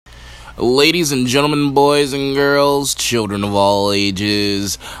Ladies and gentlemen, boys and girls, children of all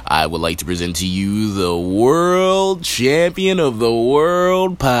ages, I would like to present to you the world champion of the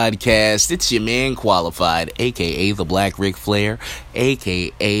world podcast. It's your man Qualified, aka the Black Ric Flair,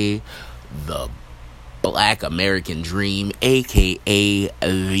 aka the Black American Dream, aka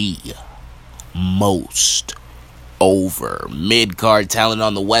the most over mid-card talent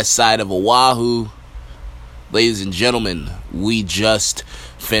on the west side of Oahu. Ladies and gentlemen, we just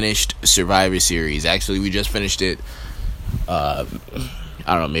finished Survivor Series. Actually, we just finished it, I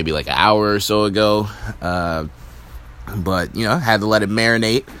don't know, maybe like an hour or so ago. But, had to let it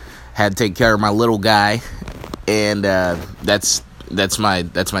marinate. Had to take care of my little guy. And that's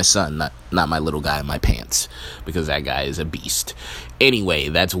my son, not my little guy in my pants. Because that guy is a beast. Anyway,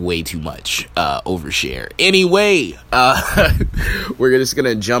 that's way too much overshare. Anyway, we're just going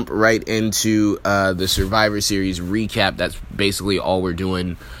to jump right into the Survivor Series recap. That's basically all we're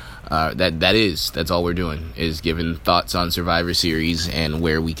doing. That's all we're doing, is giving thoughts on Survivor Series and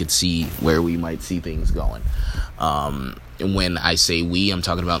where we might see things going. And when I say we, I'm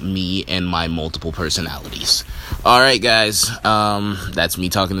talking about me and my multiple personalities. All right, guys, that's me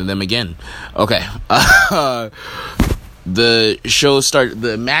talking to them again. Okay.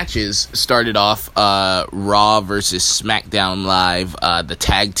 The matches started off Raw versus SmackDown Live, the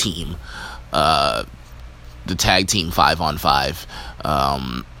tag team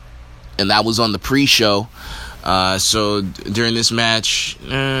 5-on-5, and that was on the pre-show. So during this match,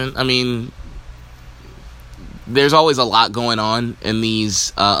 there's always a lot going on in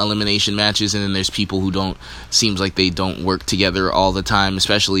these elimination matches, and then there's people who seems like they don't work together all the time,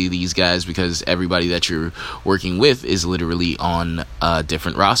 especially these guys, because everybody that you're working with is literally on a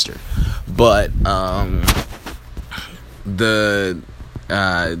different roster. But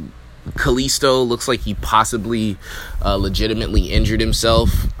Kalisto looks like he possibly legitimately injured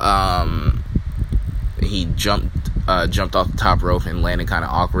himself. He jumped off the top rope and landed kind of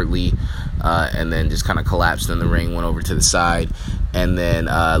awkwardly, and then just kind of collapsed in the ring, went over to the side. And then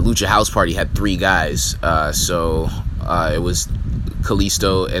Lucha House Party had 3 guys, so it was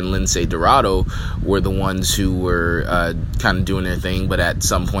Kalisto and Lince Dorado were the ones who were kind of doing their thing, but at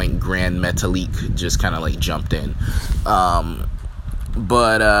some point Grand Metalik just kind of like jumped in. But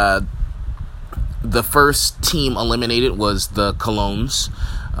the first team eliminated was the Colognes.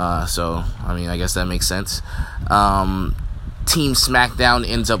 So, I guess that makes sense. Team SmackDown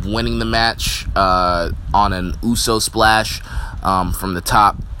ends up winning the match on an Uso splash from the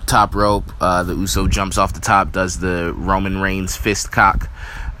top rope. The Uso jumps off the top, does the Roman Reigns fist cock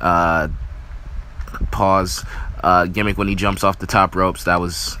gimmick when he jumps off the top ropes. That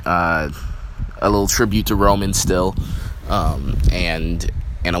was a little tribute to Roman still, and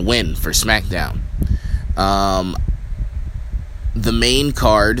a win for SmackDown. The main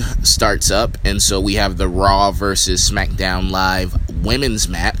card starts up, and so we have the Raw versus SmackDown Live women's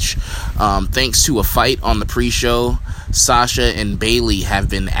match. Thanks to a fight on the pre-show, Sasha and Bayley have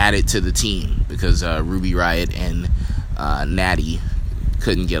been added to the team because Ruby Riott and Natty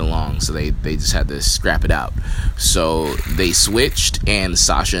couldn't get along, so they just had to scrap it out. So they switched, and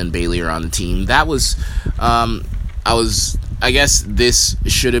Sasha and Bayley are on the team. That was, I guess this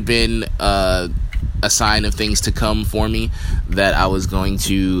should have been a sign of things to come for me, that I was going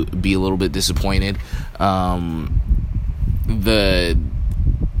to be a little bit disappointed. The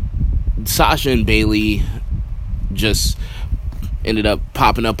Sasha and Bayley just ended up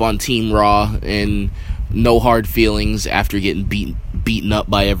popping up on Team Raw, and no hard feelings after getting beaten up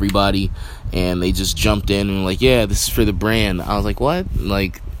by everybody, and they just jumped in and were like, yeah, this is for the brand. I was like, what?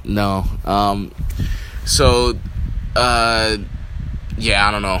 Like, no. Yeah,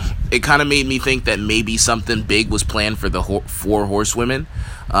 I don't know. It kind of made me think that maybe something big was planned for the 4 horsewomen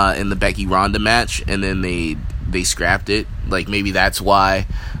in the Becky Ronda match, and then they scrapped it. Like, maybe that's why,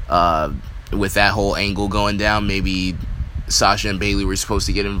 with that whole angle going down, maybe Sasha and Bayley were supposed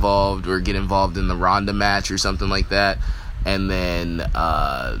to get involved in the Ronda match or something like that. And then,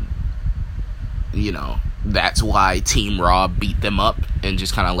 that's why Team Raw beat them up and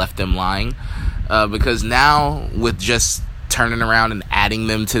just kind of left them lying. Because now, with just turning around and adding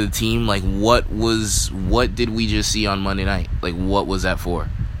them to the team, like, what did we just see on Monday night? Like, what was that for?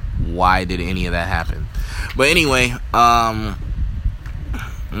 Why did any of that happen? But anyway,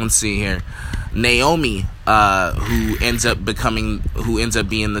 let's see here. Naomi, who ends up being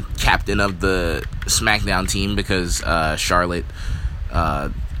the captain of the SmackDown team, because Charlotte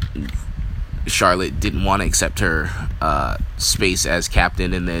didn't want to accept her space as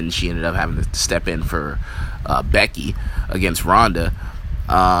captain, and then she ended up having to step in for Becky against Ronda.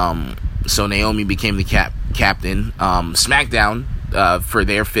 So Naomi became the captain. SmackDown for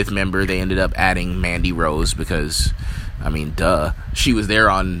their fifth member, they ended up adding Mandy Rose because, I mean, duh, she was there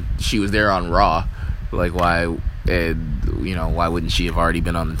on Raw. Like, why? Why wouldn't she have already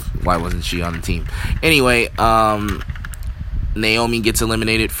been on? Why wasn't she on the team? Anyway, Naomi gets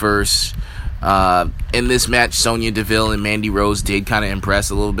eliminated first. In this match, Sonya Deville and Mandy Rose did kind of impress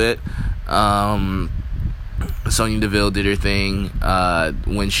a little bit. Sonya Deville did her thing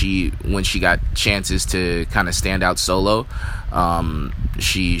when she got chances to kind of stand out solo.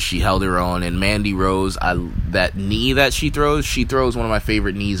 She held her own, and Mandy Rose, that knee that she throws one of my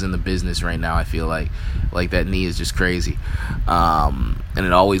favorite knees in the business right now. I feel like that knee is just crazy, and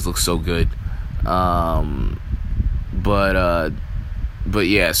it always looks so good. But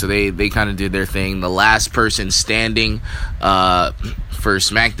yeah, so they kind of did their thing. The last person standing for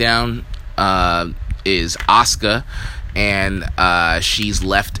SmackDown is Asuka, and she's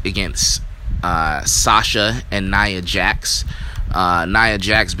left against Sasha and Nia Jax. Nia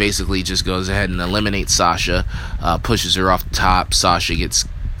Jax basically just goes ahead and eliminates Sasha, pushes her off the top. Sasha gets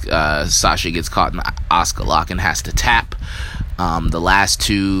caught in the Asuka lock and has to tap. The last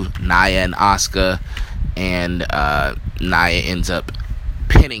two, Nia and Asuka, and Nia ends up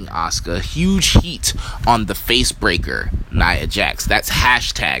pinning Asuka. Huge heat on the face breaker, Nia Jax. That's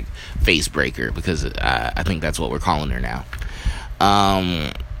hashtag face breaker, because I think that's what we're calling her now.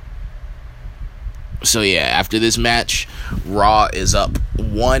 So yeah, after this match, Raw is up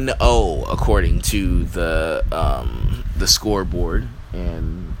 1-0 according to the scoreboard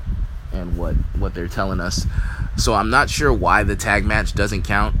and what they're telling us. So I'm not sure why the tag match doesn't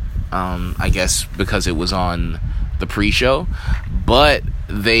count. I guess because it was on the pre-show, but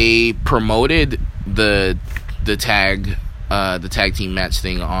they promoted the tag team match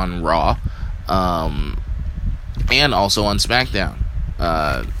thing on Raw, and also on SmackDown.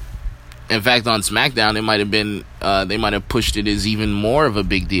 In fact, on SmackDown, it might have been they might have pushed it as even more of a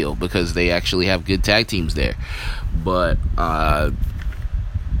big deal because they actually have good tag teams there. But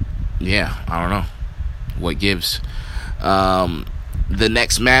yeah, I don't know what gives. The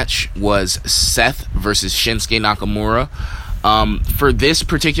next match was Seth versus Shinsuke Nakamura. For this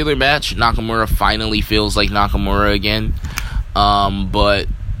particular match, Nakamura finally feels like Nakamura again. But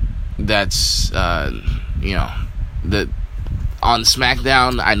that's on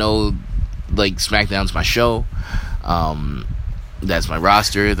SmackDown, I know, like, SmackDown's my show. That's my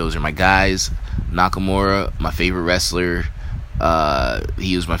roster. Those are my guys. Nakamura, my favorite wrestler.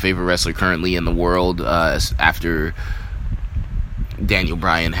 He was my favorite wrestler currently in the world after Daniel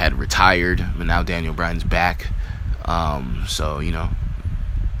Bryan had retired, but now Daniel Bryan's back. So,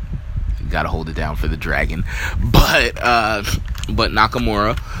 gotta hold it down for the dragon. But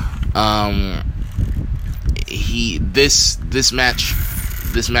Nakamura, this match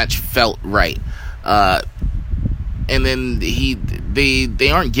felt right. And then they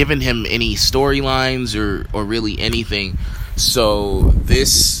aren't giving him any storylines or really anything. So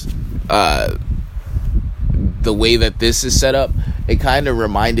this, the way that this is set up, it kind of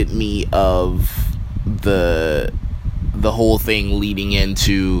reminded me of the whole thing leading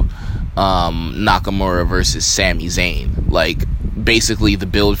into Nakamura versus Sami Zayn. Like, basically the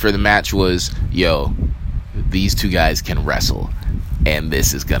build for the match was, these two guys can wrestle, and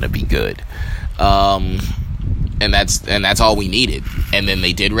this is gonna be good. And that's all we needed. And then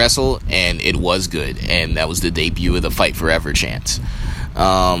they did wrestle, and it was good. And that was the debut of the Fight Forever chants.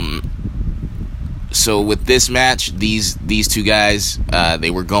 So with this match, these two guys, they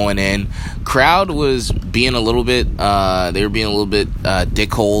were going in. Crowd was being a little bit,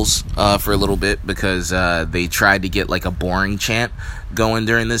 dickholes for a little bit, because they tried to get like a boring chant going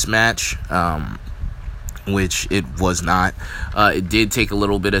during this match, which it was not. It did take a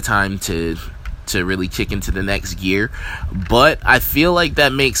little bit of time to really kick into the next gear, but I feel like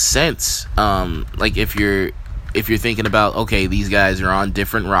that makes sense. Like if you're thinking about, okay, these guys are on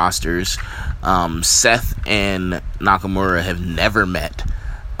different rosters. Seth and Nakamura have never met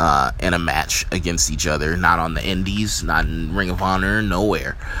in a match against each other, not on the Indies, not in Ring of Honor,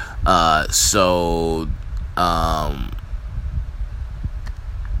 nowhere. So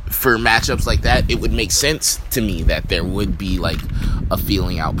for matchups like that, it would make sense to me that there would be like a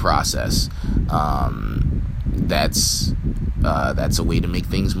feeling out process. That's a way to make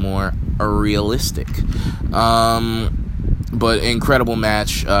things more realistic. But incredible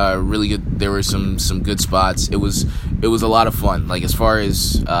match, really good. There were some good spots. It was a lot of fun. Like, as far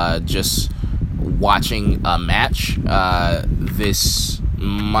as just watching a match, this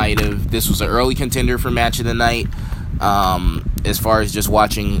was an early contender for match of the night. As far as just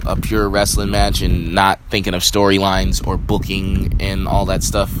watching a pure wrestling match and not thinking of storylines or booking and all that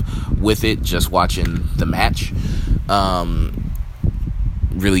stuff with it, just watching the match.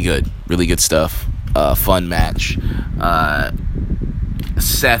 really good stuff. Fun match.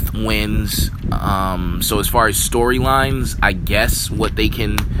 Seth wins. So as far as storylines, I guess what they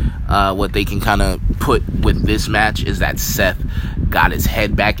can kind of put with this match is that Seth got his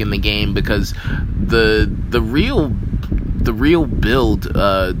head back in the game, because the real build,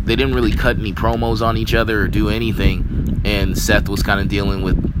 they didn't really cut any promos on each other or do anything, and Seth was kind of dealing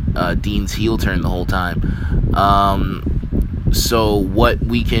with Dean's heel turn the whole time. So what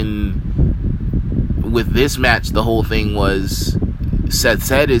we can, with this match, the whole thing was Seth's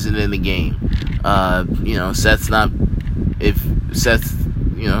head isn't in the game. Seth's not, if Seth,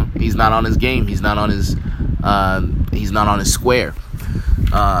 he's not on his game. He's not on his square.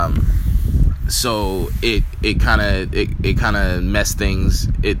 So it kind of messed things.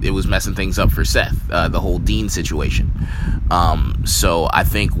 It was messing things up for Seth. The whole Dean situation. So I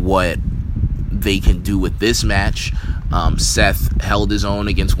think what they can do with this match, Seth held his own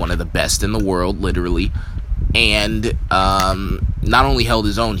against one of the best in the world, literally, and not only held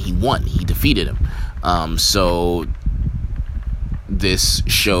his own, he won. He defeated him. So this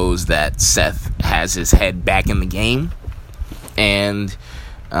shows that Seth has his head back in the game, and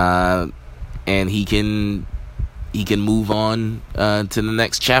he can move on to the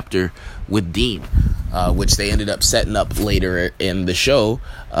next chapter with Dean, which they ended up setting up later in the show.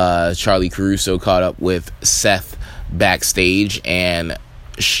 Charlie Caruso caught up with Seth backstage, and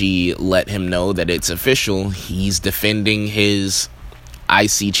she let him know that it's official. He's defending his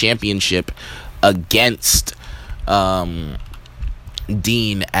IC championship against Dean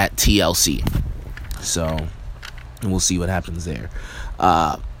at TLC. So we'll see what happens there.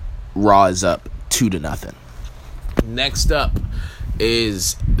 Raw is up 2-0. Next up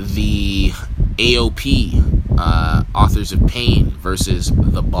is the AOP, Authors of Pain versus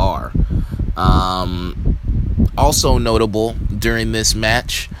The Bar. Also notable during this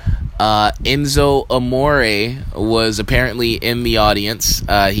match, Enzo Amore was apparently in the audience.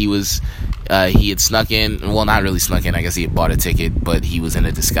 He had snuck in. Well, not really snuck in. I guess he had bought a ticket, but he was in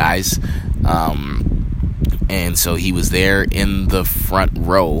a disguise. And so he was there in the front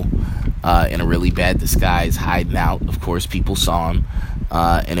row, in a really bad disguise, hiding out. Of course, people saw him.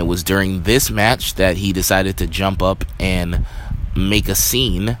 And it was during this match that he decided to jump up and make a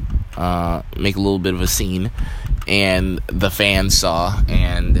scene, make a little bit of a scene. And the fans saw,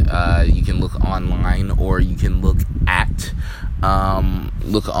 and you can look online, or you can look on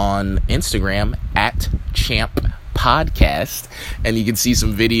Instagram at Champ Podcast, and you can see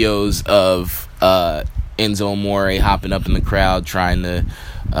some videos of Enzo Amore hopping up in the crowd, trying to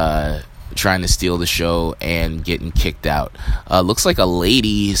steal the show and getting kicked out. Looks like a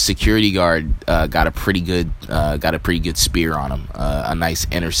lady security guard got a pretty good spear on him, a nice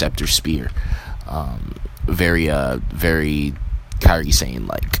interceptor spear. Very Kairi Sane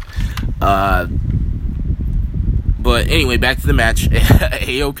like. But anyway, back to the match.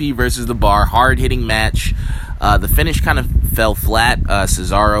 AOP versus The Bar, hard-hitting match. The finish kind of fell flat.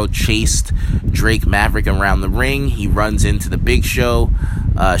 Cesaro chased Drake Maverick around the ring. He runs into the Big Show.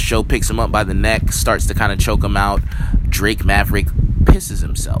 Show picks him up by the neck, starts to kind of choke him out. Drake Maverick pisses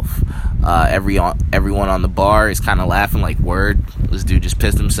himself. Everyone on the bar is kind of laughing like, word, this dude just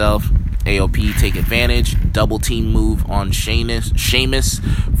pissed himself. AOP take advantage, double team move on Sheamus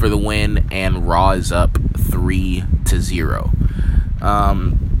for the win, and Raw is up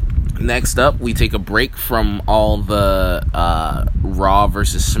 3-0. Next up, we take a break from all the Raw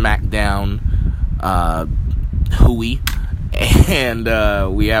versus SmackDown hooey, and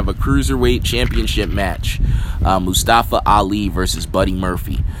we have a Cruiserweight Championship match. Mustafa Ali versus Buddy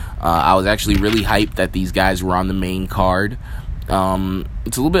Murphy. I was actually really hyped that these guys were on the main card.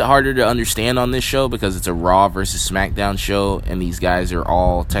 It's a little bit harder to understand on this show because it's a Raw versus SmackDown show, and these guys are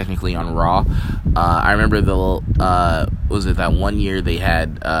all technically on Raw. I remember was it that one year they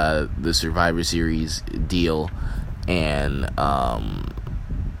had the Survivor Series deal, and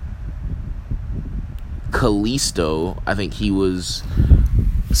Kalisto, I think he was...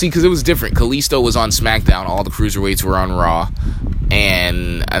 See, because it was different. Kalisto was on SmackDown, all the Cruiserweights were on Raw,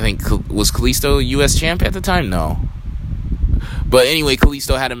 and I think, was Kalisto U.S. champ at the time? No. But anyway,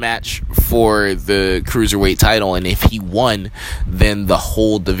 Kalisto had a match for the Cruiserweight title, and if he won, then the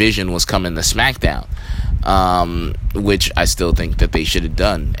whole division was coming to SmackDown, which I still think that they should have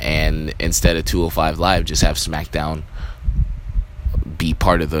done. And instead of 205 Live, just have SmackDown be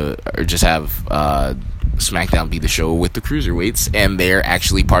part of or just have SmackDown be the show with the Cruiserweights, and they're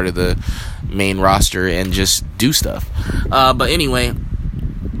actually part of the main roster and just do stuff. But anyway,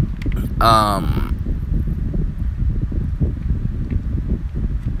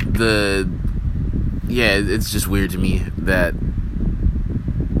 it's just weird to me that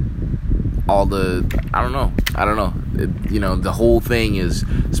all the, I don't know. The whole thing is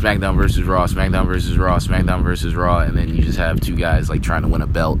SmackDown versus Raw, SmackDown versus Raw, SmackDown versus Raw, and then you just have two guys like trying to win a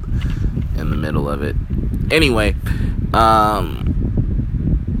belt in the middle of it. Anyway,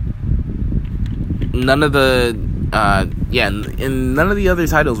 none of the and none of the other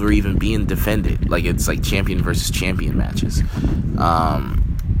titles were even being defended. Like, it's like champion versus champion matches.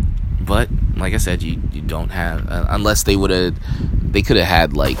 But like I said, you don't have, unless they could have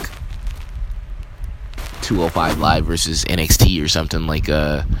had like 205 Live versus NXT or something, like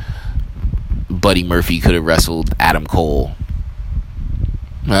Buddy Murphy could have wrestled Adam Cole.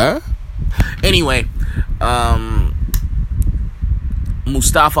 Anyway,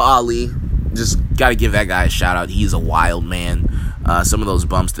 Mustafa Ali, just gotta give that guy a shout out. He's a wild man. Some of those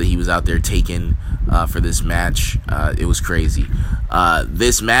bumps that he was out there taking for this match, it was crazy.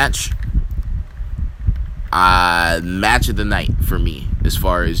 This match of the night for me, as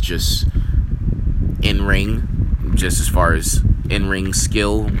far as just in-ring, as far as in-ring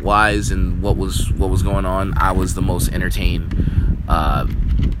skill wise and what was going on. I was the most entertained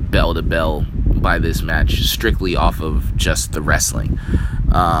bell to bell by this match, strictly off of just the wrestling.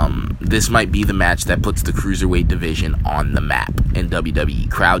 This might be the match that puts the cruiserweight division on the map in WWE.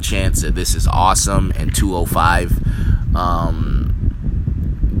 Crowd chants that this is awesome, and 205,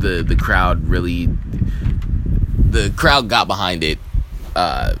 the crowd got behind it,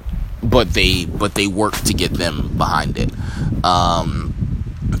 but they worked to get them behind it.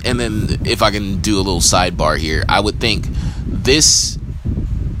 And then, if I can do a little sidebar here, I would think this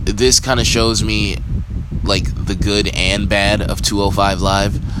kind of shows me like the good and bad of 205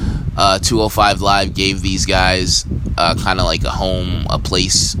 Live. 205 Live gave these guys kind of like a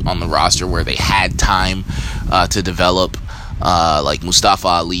place on the roster where they had time to develop. Like Mustafa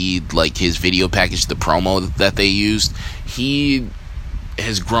Ali, like his video package, the promo that they used, he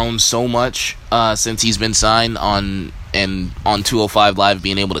has grown so much since he's been signed on 205 Live,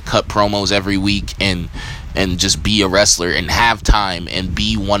 being able to cut promos every week and just be a wrestler and have time and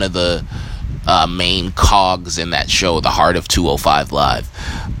be one of the main cogs in that show, the heart of 205 Live,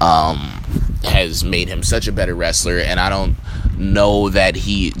 has made him such a better wrestler. And I don't know that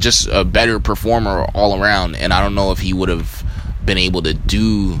he just a better performer all around, and I don't know if he would have been able to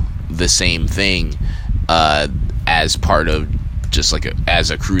do the same thing as part of just like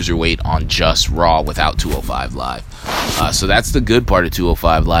as a cruiserweight on just Raw without 205 Live. So that's the good part of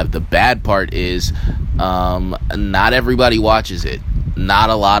 205 Live. The bad part is not everybody watches it. Not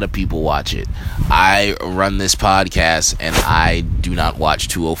a lot of people watch it. I run this podcast and I do not watch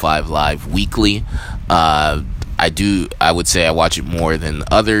 205 Live weekly. I would say I watch it more than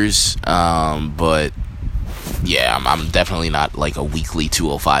others, but yeah, I'm definitely not like a weekly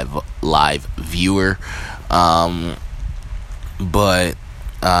 205 Live viewer. But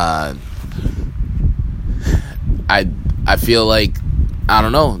I feel like, I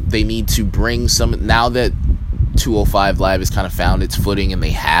don't know, they need to bring some, now that 205 Live has kind of found its footing and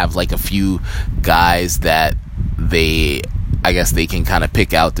they have like a few guys that I guess they can kind of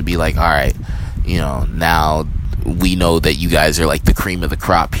pick out to be like, all right, now we know that you guys are like the cream of the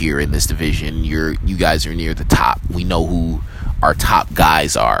crop here in this division. You guys are near the top. We know who our top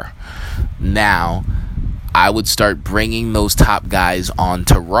guys are. Now, I would start bringing those top guys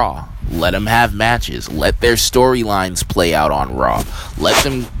onto Raw. Let them have matches. Let their storylines play out on Raw. Let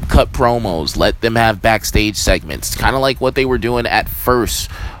them cut promos. Let them have backstage segments. Kind of like what they were doing at first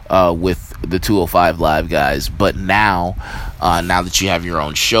with the 205 Live guys. But now that you have your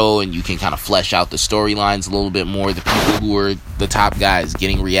own show and you can kind of flesh out the storylines a little bit more, the people who are the top guys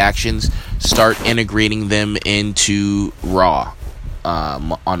getting reactions, start integrating them into Raw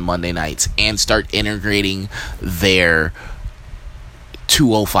on Monday nights, and start integrating their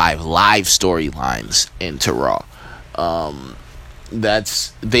 205 Live storylines into Raw.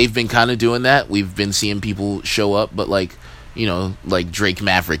 They've been kind of doing that. We've been seeing people show up, but like Drake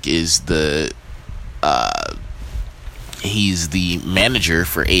Maverick is he's the manager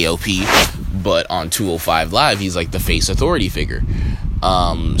for AOP, but on 205 Live he's like the face authority figure.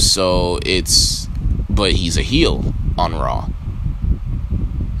 But he's a heel on Raw.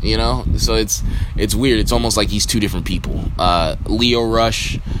 So it's weird. It's almost like he's two different people. Leo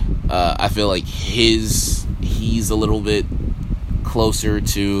Rush, I feel like he's a little bit closer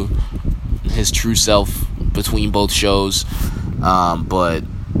to his true self between both shows. But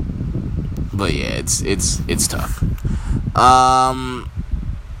yeah, it's tough.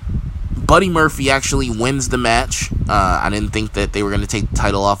 Buddy Murphy actually wins the match. I didn't think that they were going to take the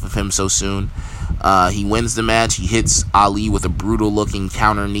title off of him so soon. He wins the match. He hits Ali with a brutal looking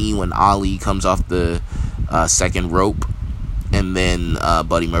counter knee when Ali comes off the second rope. And and then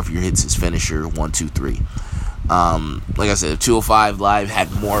Buddy Murphy hits his finisher 1, 2, 3. Like I said, if 205 Live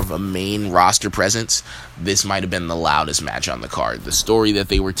had more of a main roster presence, this might have been the loudest match on the card. The story that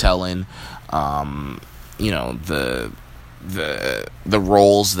they were telling, the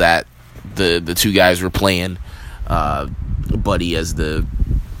roles that the two guys were playing, Buddy as the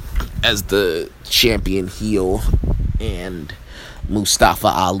champion heel, and Mustafa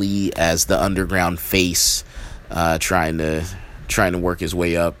Ali as the underground face, trying to work his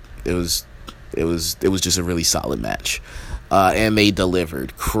way up. It was just a really solid match, and they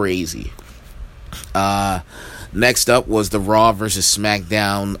delivered crazy. Next up was the Raw versus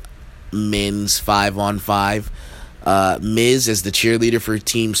SmackDown men's 5-on-5. Miz as the cheerleader for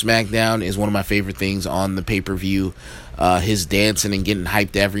Team SmackDown is one of my favorite things on the pay-per-view. His dancing and getting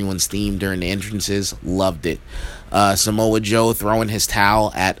hyped to everyone's theme during the entrances, loved it. Samoa Joe throwing his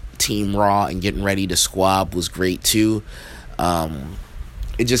towel at Team Raw and getting ready to squab was great too.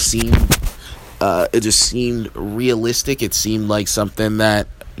 It just seemed realistic. It seemed like something that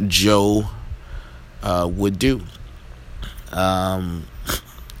Joe would do. And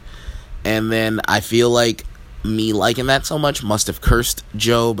then I feel like me liking that so much must have cursed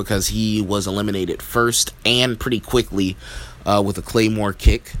Joe, because he was eliminated first and pretty quickly with a Claymore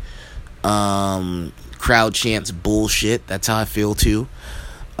kick. Crowd chants bullshit. That's how I feel too.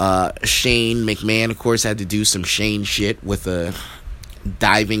 Shane McMahon, of course, had to do some Shane shit with a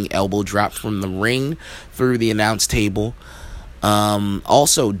diving elbow drop from the ring through the announce table.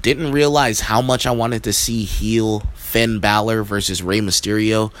 Also, didn't realize how much I wanted to see heel Finn Balor versus Rey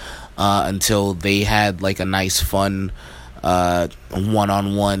Mysterio until they had like a nice fun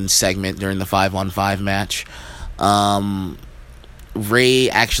one-on-one segment during the 5-on-5 match. Rey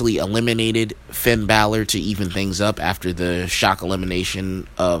actually eliminated Finn Balor to even things up after the shock elimination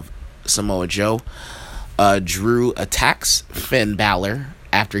of Samoa Joe. Drew attacks Finn Balor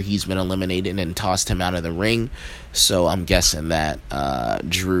after he's been eliminated and tossed him out of the ring. So I'm guessing that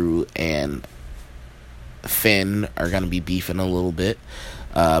Drew and Finn are going to be beefing a little bit.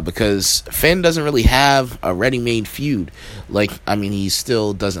 Because Finn doesn't really have a ready-made feud. He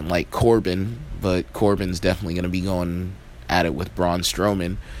still doesn't like Corbin, but Corbin's definitely going to be going at it with Braun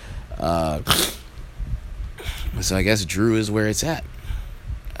Strowman. So I guess Drew is where it's at.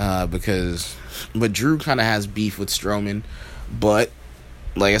 But Drew kind of has beef with Strowman. But,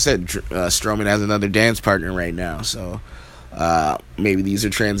 like I said, Strowman has another dance partner right now. So maybe these are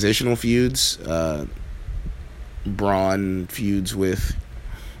transitional feuds. Braun feuds with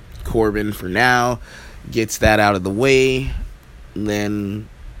Corbin for now, gets that out of the way. Then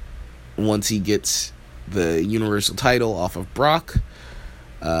once he gets the Universal title off of Brock,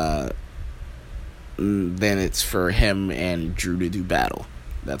 then it's for him and Drew to do battle.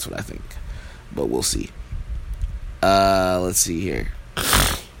 That's what I think, but we'll see. Let's see here.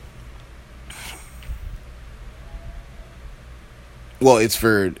 Well, it's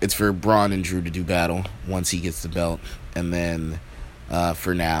for Braun and Drew to do battle once he gets the belt, and then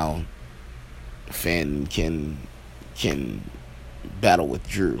for now, Finn can battle with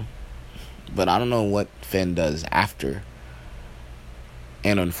Drew. But I don't know what Finn does after.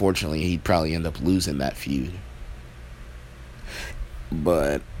 And unfortunately, he'd probably end up losing that feud.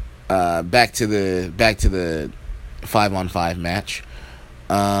 But back to the 5-on-5 match.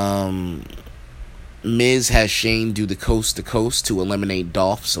 Miz has Shane do the coast to coast to eliminate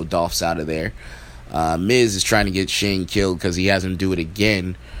Dolph, so Dolph's out of there. Miz is trying to get Shane killed because he has him do it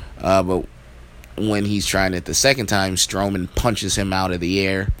again. But when he's trying it the second time, Strowman punches him out of the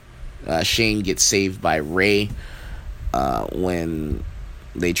air. Shane gets saved by Rey when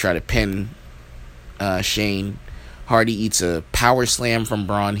they try to pin Shane. Hardy eats a power slam from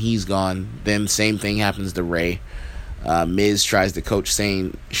Braun. He's gone. Then same thing happens to Rey. Miz tries to coach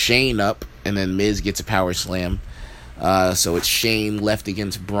Shane up, and then Miz gets a power slam. So it's Shane left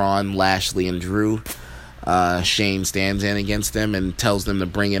against Braun, Lashley, and Drew. Shane stands in against them and tells them to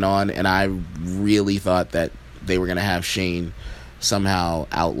bring it on. And I really thought that they were going to have Shane somehow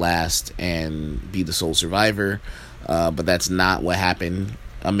outlast and be the sole survivor. But that's not what happened.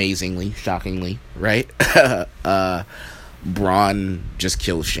 Amazingly, shockingly, right? Braun just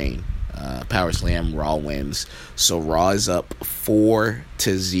kills Shane. Power slam, Raw wins. So Raw is up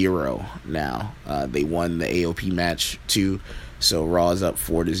 4-0 now. They won the AOP match too, so Raw is up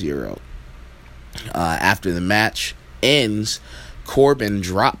 4-0. After the match ends, Corbin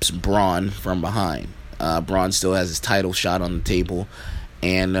drops Braun from behind. Braun still has his title shot on the table,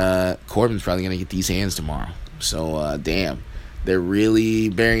 and Corbin's probably going to get these hands tomorrow. So, damn. They're really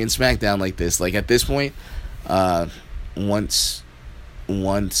burying SmackDown like this. Like, at this point, once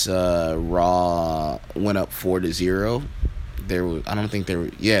Raw went up 4-0, I don't think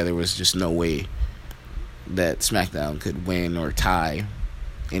there was just no way that SmackDown could win or tie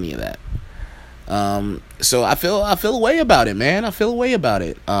any of that. So I feel a way about it, man. I feel a way about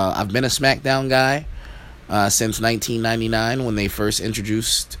it. I've been a SmackDown guy since 1999 when they first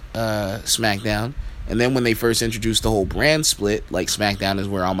introduced SmackDown, and then when they first introduced the whole brand split, like SmackDown is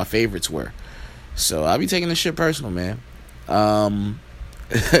where all my favorites were. So I'll be taking this shit personal, man.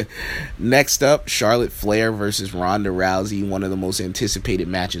 Next up, Charlotte Flair versus Ronda Rousey, one of the most anticipated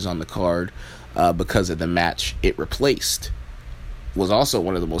matches on the card because of the match it replaced. Was also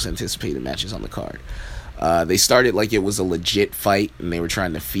one of the most anticipated matches on the card. They started like it was a legit fight, and they were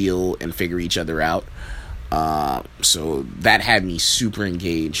trying to feel and figure each other out. So that had me super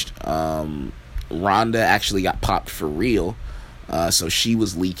engaged. Ronda actually got popped for real, so she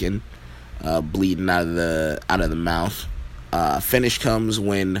was leaking, bleeding out of the mouth. Finish comes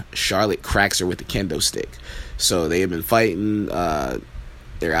when Charlotte cracks her with the kendo stick. So they have been fighting.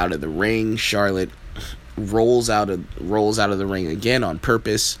 They're out of the ring. Charlotte rolls out of the ring again on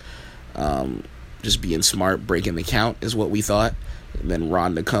purpose, just being smart, breaking the count is what we thought. And then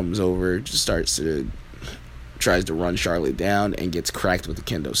Ronda comes over, just tries to run Charlotte down and gets cracked with the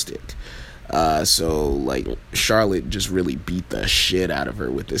kendo stick. So like Charlotte just really beat the shit out of her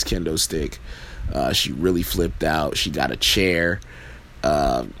with this kendo stick. She really flipped out. She got a chair.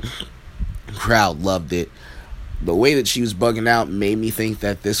 Crowd loved it. The way that she was bugging out made me think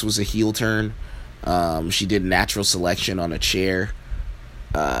that this was a heel turn. She did natural selection on a chair.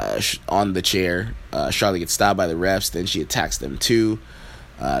 On the chair, Charlotte gets stopped by the refs. Then she attacks them too.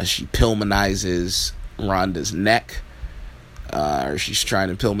 She Pillmanizes Ronda's neck. Or she's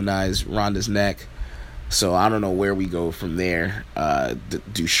trying to Pillmanize Ronda's neck. So I don't know where we go from there.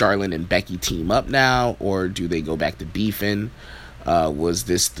 Do Charlotte and Becky team up now, or do they go back to beefing? Was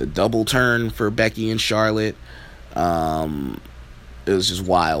this the double turn for Becky and Charlotte? It was just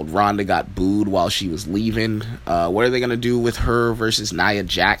wild. Ronda got booed while she was leaving. What are they going to do with her versus Nia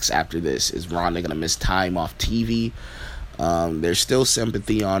Jax after this? Is Ronda going to miss time off TV? There's still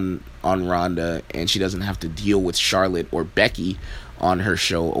sympathy on Ronda, and she doesn't have to deal with Charlotte or Becky on her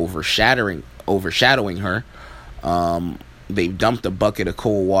show overshadowing her. They've dumped a bucket of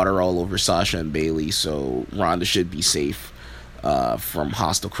cold water all over Sasha and Bayley, so Ronda should be safe from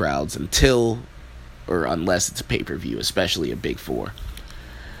hostile crowds unless it's a pay-per-view, especially a Big Four.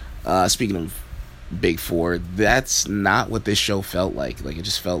 Speaking of Big Four, that's not what this show felt like. Like, it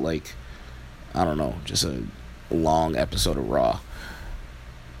just felt like, I don't know, just a long episode of Raw.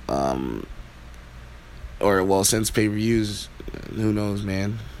 Since pay-per-views, who knows,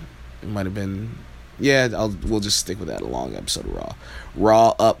 man? It might have been... Yeah, we'll just stick with that, a long episode of Raw.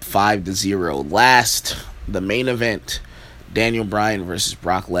 Raw up 5-0. The main event, Daniel Bryan versus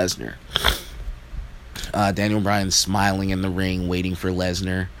Brock Lesnar. Daniel Bryan's smiling in the ring, waiting for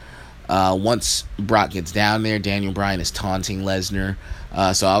Lesnar. Once Brock gets down there, Daniel Bryan is taunting Lesnar.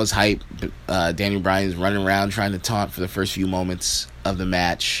 So I was hyped. Daniel Bryan's running around trying to taunt for the first few moments of the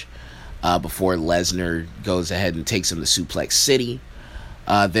match before Lesnar goes ahead and takes him to Suplex City.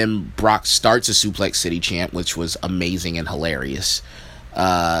 Then Brock starts a Suplex City chant, which was amazing and hilarious.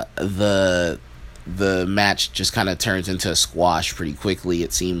 The match just kind of turns into a squash pretty quickly,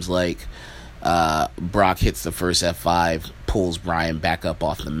 it seems like. Brock hits the first F5, pulls Bryan back up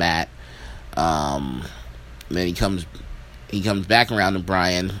off the mat. Then he comes back around to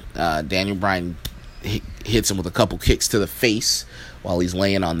Bryan. Daniel Bryan hits him with a couple kicks to the face while he's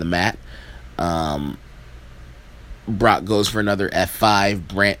laying on the mat. Brock goes for another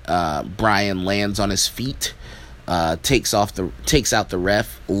F5. Bryan lands on his feet, takes out the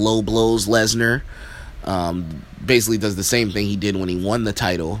ref, low blows Lesnar. Basically does the same thing he did when he won the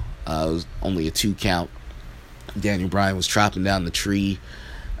title. It was only a 2 count. Daniel Bryan was chopping down the tree,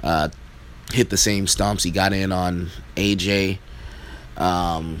 hit the same stomps he got in on AJ.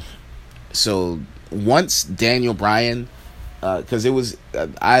 So once Daniel Bryan, because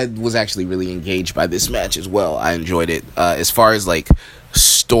I was actually really engaged by this match as well. I enjoyed it. As far as like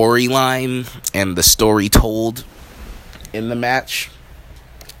storyline and the story told in the match,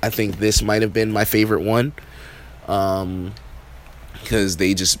 I think this might have been my favorite one. Because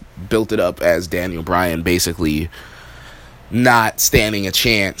they just built it up as Daniel Bryan basically not standing a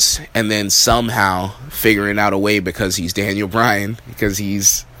chance, and then somehow figuring out a way, because he's Daniel Bryan, because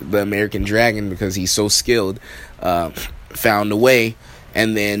he's the American Dragon, because he's so skilled, found a way,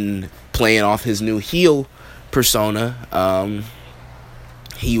 and then playing off his new heel persona,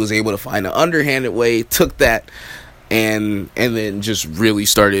 he was able to find an underhanded way, took that, and then just really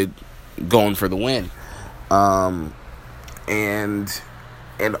started going for the win. And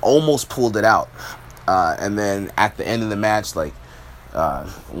almost pulled it out. And then at the end of the match, like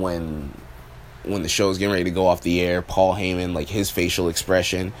when the show's getting ready to go off the air, Paul Heyman, like his facial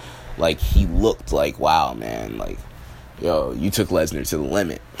expression, like he looked like, wow, man, like, yo, you took Lesnar to the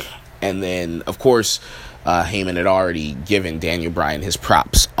limit. And then, of course, Heyman had already given Daniel Bryan his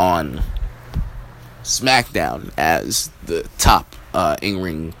props on SmackDown as the top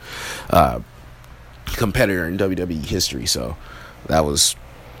in-ring competitor in WWE history. So that was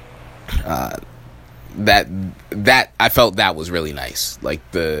that I felt that was really nice,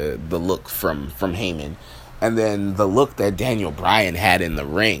 like the look from Heyman. And then the look that Daniel Bryan had in the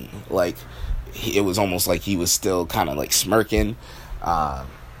ring, like it was almost like he was still kind of like smirking,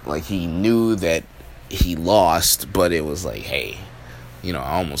 like he knew that he lost, but it was like, hey, you know,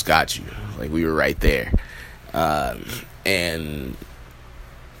 I almost got you, like we were right there. And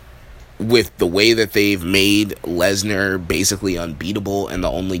with the way that they've made Lesnar basically unbeatable, and the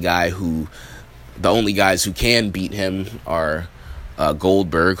only guys who can beat him are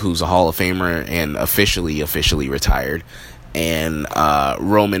Goldberg, who's a Hall of Famer and officially retired, and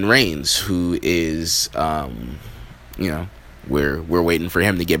Roman Reigns, who is, you know, we're waiting for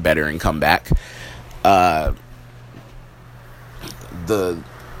him to get better and come back.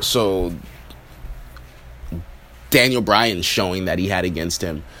 So Daniel Bryan showing that he had against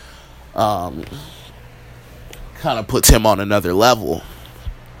him kind of puts him on another level,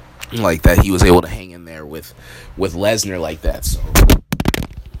 like that he was able to hang in there with Lesnar like that. So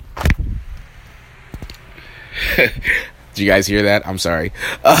did you guys hear that? I'm sorry.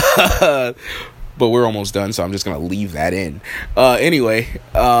 But we're almost done, so I'm just gonna leave that in. Anyway,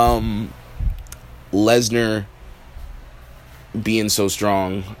 Lesnar being so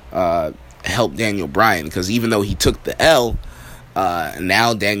strong helped Daniel Bryan, because even though he took the L,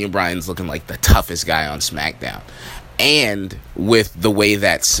 now Daniel Bryan's looking like the toughest guy on SmackDown. And with the way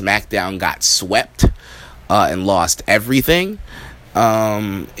that SmackDown got swept and lost everything,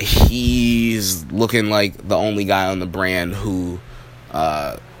 he's looking like the only guy on the brand who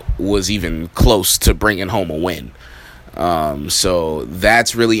was even close to bringing home a win. So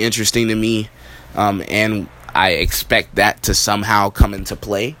that's really interesting to me, and I expect that to somehow come into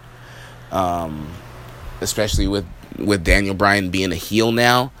play, especially with Daniel Bryan being a heel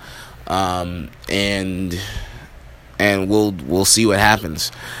now, and we'll see what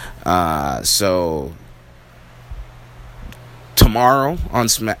happens. So tomorrow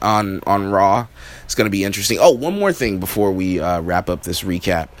on Raw, it's going to be interesting. Oh, one more thing before we wrap up this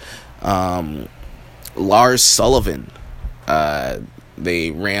recap. Lars Sullivan,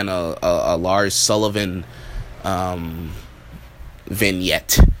 they ran a Lars Sullivan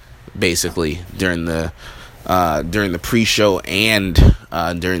vignette basically during the pre-show and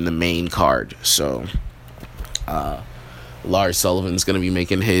during the main card. So Lars Sullivan's going to be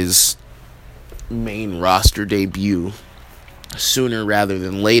making his main roster debut sooner rather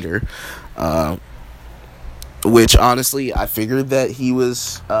than later, which honestly I figured that he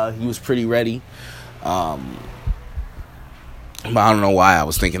was pretty ready, but I don't know why I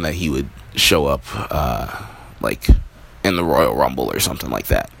was thinking that he would show up like in the Royal Rumble or something like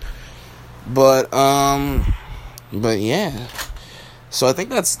that. But yeah, so I think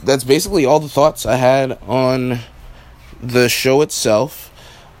that's basically all the thoughts I had on the show itself.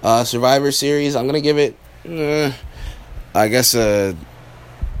 Survivor Series, I'm gonna give it I guess a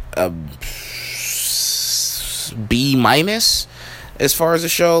B minus as far as the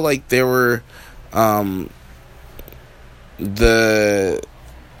show. Like, there were the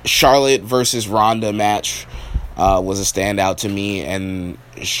Charlotte versus Ronda match was a standout to me, and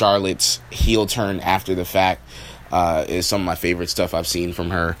Charlotte's heel turn after the fact is some of my favorite stuff I've seen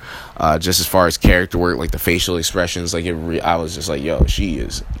from her, just as far as character work, like the facial expressions. Like, I was just like, yo, she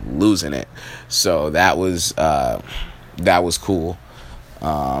is losing it. So that was cool.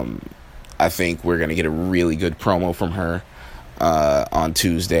 I think we're gonna get a really good promo from her on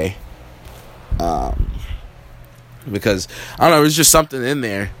Tuesday, because I don't know, there's just something in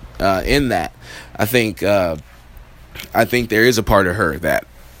there in that. I think there is a part of her that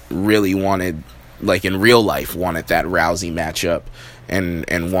really wanted, like in real life, wanted that Rousey matchup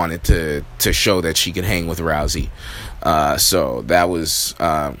and wanted to show that she could hang with Rousey. So that was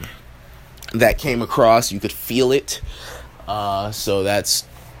that came across. You could feel it. So that's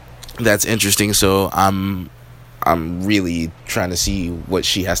interesting. So I'm really trying to see what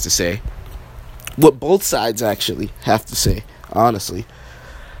she has to say. What both sides actually have to say, honestly.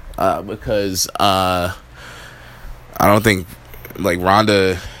 Because I don't think, like,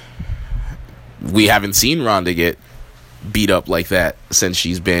 Ronda, we haven't seen Ronda get beat up like that since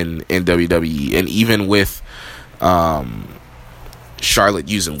she's been in WWE. And even with Charlotte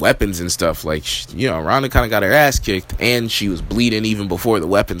using weapons and stuff, like, Ronda kind of got her ass kicked, and she was bleeding even before the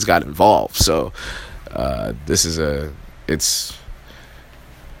weapons got involved. So this is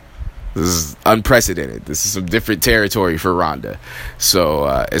unprecedented. This is some different territory for Ronda. So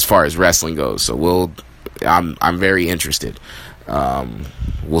as far as wrestling goes, so I'm very interested.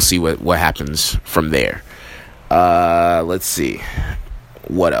 We'll see what happens from there. Let's see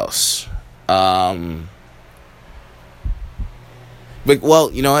what else. But,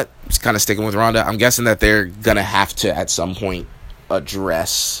 well, you know what? Just kind of sticking with Ronda. I'm guessing that they're gonna have to at some point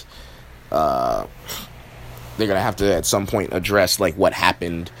address. They're gonna have to at some point address like what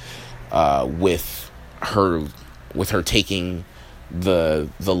happened with her taking the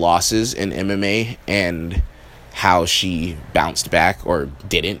losses in MMA and how she bounced back or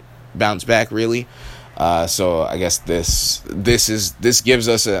didn't bounce back really. So I guess this gives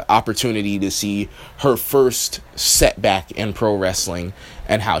us an opportunity to see her first setback in pro wrestling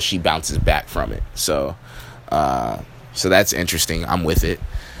and how she bounces back from it. So that's interesting. I'm with it.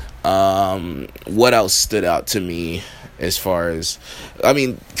 What else stood out to me as far as,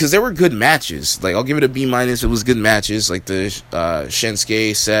 because there were good matches. Like, I'll give it a B-. It was good matches. Like the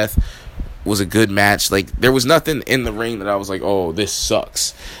Shinsuke Seth was a good match. Like, there was nothing in the ring that I was like, oh, this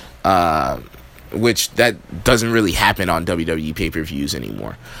sucks. Which that doesn't really happen on WWE pay-per-views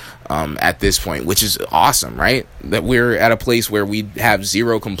anymore at this point, which is awesome, right? That we're at a place where we have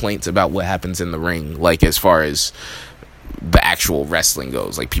zero complaints about what happens in the ring, like as far as the actual wrestling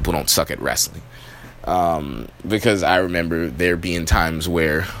goes. Like, people don't suck at wrestling. Because I remember there being times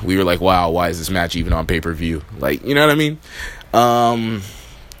where we were like, wow, why is this match even on pay-per-view? Like, you know what I mean?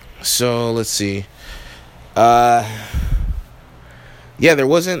 So let's see. Yeah, there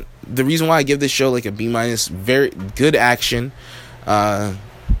wasn't. The reason why I give this show like a B-, very good action. The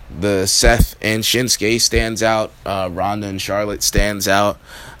Seth and Shinsuke stands out. Ronda and Charlotte stands out.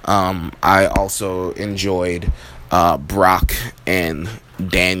 I also enjoyed Brock and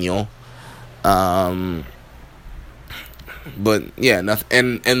Daniel. But yeah,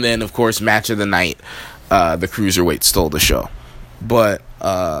 nothing. And then of course, match of the night, the Cruiserweight stole the show. But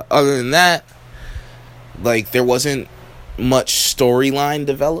other than that, like, there wasn't much storyline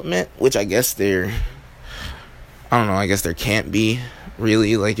development, which I guess I guess there can't be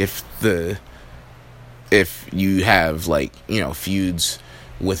really. Like, if you have, like, feuds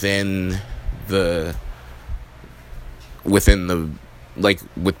within the like,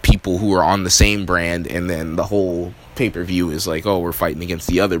 with people who are on the same brand, and then the whole pay-per-view is like, oh, we're fighting against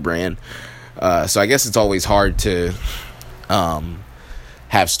the other brand. So I guess it's always hard to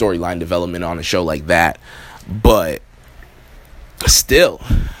have storyline development on a show like that. But still,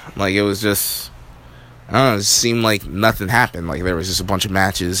 like, it was just, I don't know, it seemed like nothing happened. Like, there was just a bunch of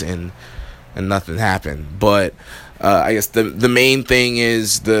matches and nothing happened. But I guess the main thing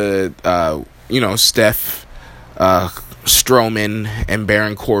is the Steph, Strowman and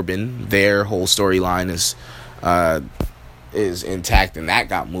Baron Corbin, their whole storyline is intact, and that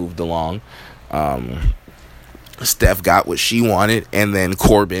got moved along. Steph got what she wanted, and then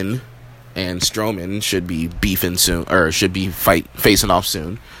Corbin and Strowman should be beefing soon, or should be facing off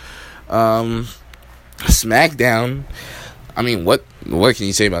soon. SmackDown, what can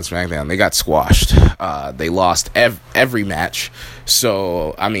you say about SmackDown? They got squashed. They lost every match.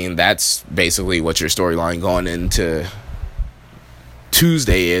 So, that's basically what your storyline going into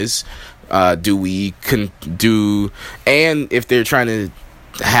Tuesday is. And if they're trying to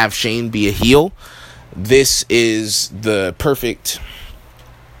have Shane be a heel, this is the perfect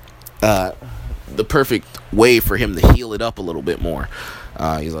way for him to heal it up a little bit more.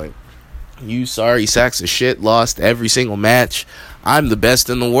 He's like, you sorry sacks of shit lost every single match. I'm the best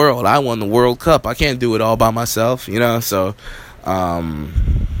in the world. I won the World Cup. I can't do it all by myself, so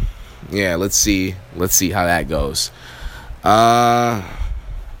yeah, let's see how that goes. All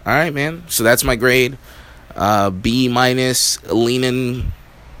right, man, so that's my grade. B-, leaning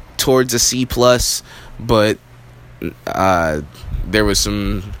towards a C+, but there was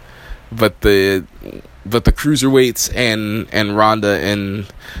some, but the cruiserweights and Ronda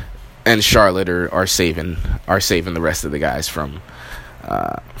and Charlotte are saving the rest of the guys from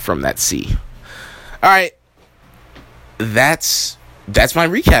that C. All right, that's my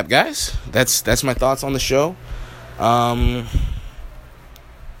recap, guys. That's my thoughts on the show.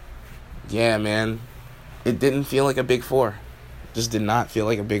 Yeah, man, it didn't feel like a Big Four. Just did not feel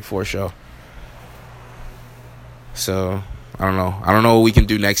like a Big Four show. So I don't know what we can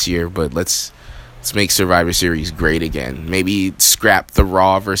do next year, but let's make Survivor Series great again. Maybe scrap the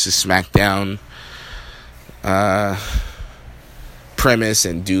Raw versus SmackDown premise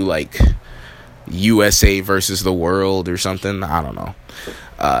and do, like, USA versus the world or something. I don't know.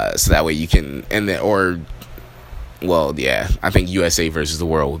 So that way you can, I think USA versus the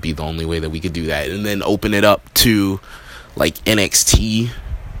world would be the only way that we could do that. And then open it up to, like, NXT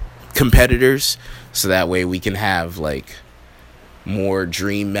competitors. So that way we can have, like, more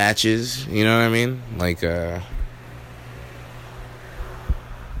dream matches. You know what I mean? Like, I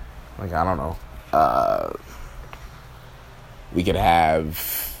don't know. We could have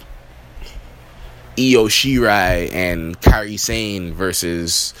Io Shirai and Kairi Sane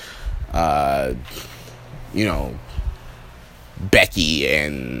versus, Becky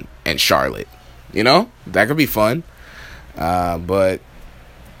and Charlotte. You know? That could be fun. But,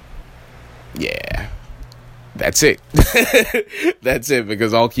 yeah. That's it. That's it,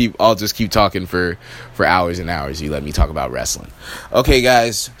 because I'll just keep talking for hours and hours. You let me talk about wrestling. Okay,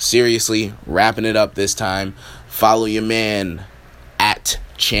 guys, seriously, wrapping it up this time. Follow your man at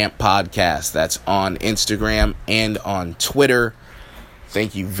Champ Podcast. That's on Instagram and on Twitter.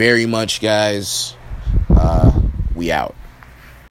 Thank you very much, guys. We out.